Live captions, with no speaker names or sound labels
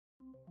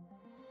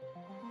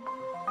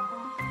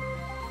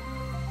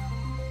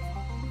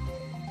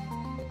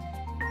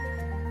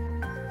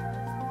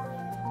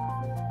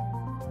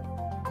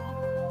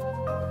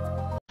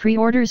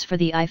Pre-orders for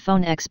the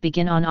iPhone X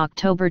begin on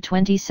October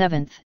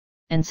 27,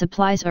 and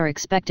supplies are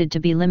expected to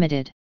be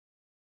limited.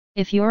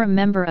 If you're a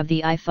member of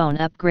the iPhone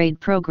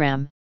upgrade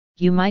program,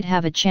 you might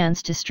have a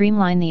chance to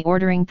streamline the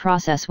ordering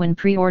process when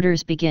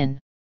pre-orders begin.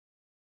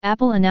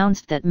 Apple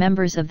announced that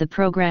members of the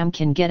program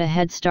can get a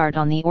head start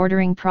on the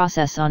ordering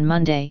process on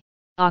Monday,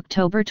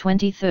 October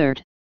 23.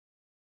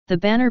 The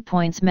banner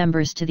points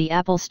members to the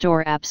Apple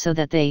Store app so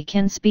that they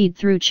can speed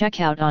through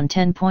checkout on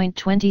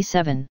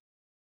 10.27.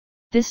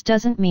 This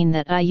doesn't mean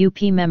that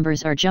IUP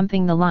members are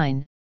jumping the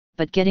line,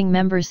 but getting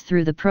members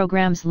through the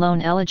program's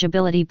loan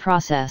eligibility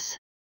process.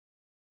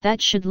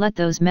 That should let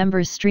those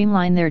members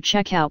streamline their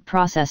checkout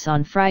process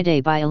on Friday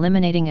by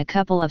eliminating a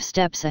couple of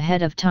steps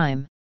ahead of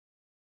time.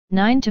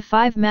 9 to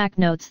 5 Mac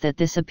notes that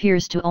this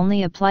appears to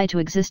only apply to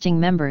existing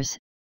members,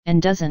 and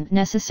doesn't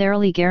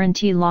necessarily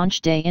guarantee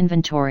launch day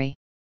inventory.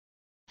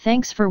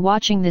 Thanks for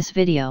watching this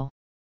video.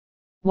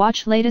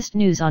 Watch latest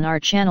news on our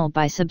channel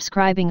by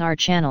subscribing our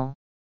channel.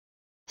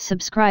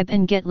 Subscribe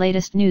and get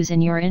latest news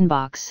in your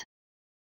inbox.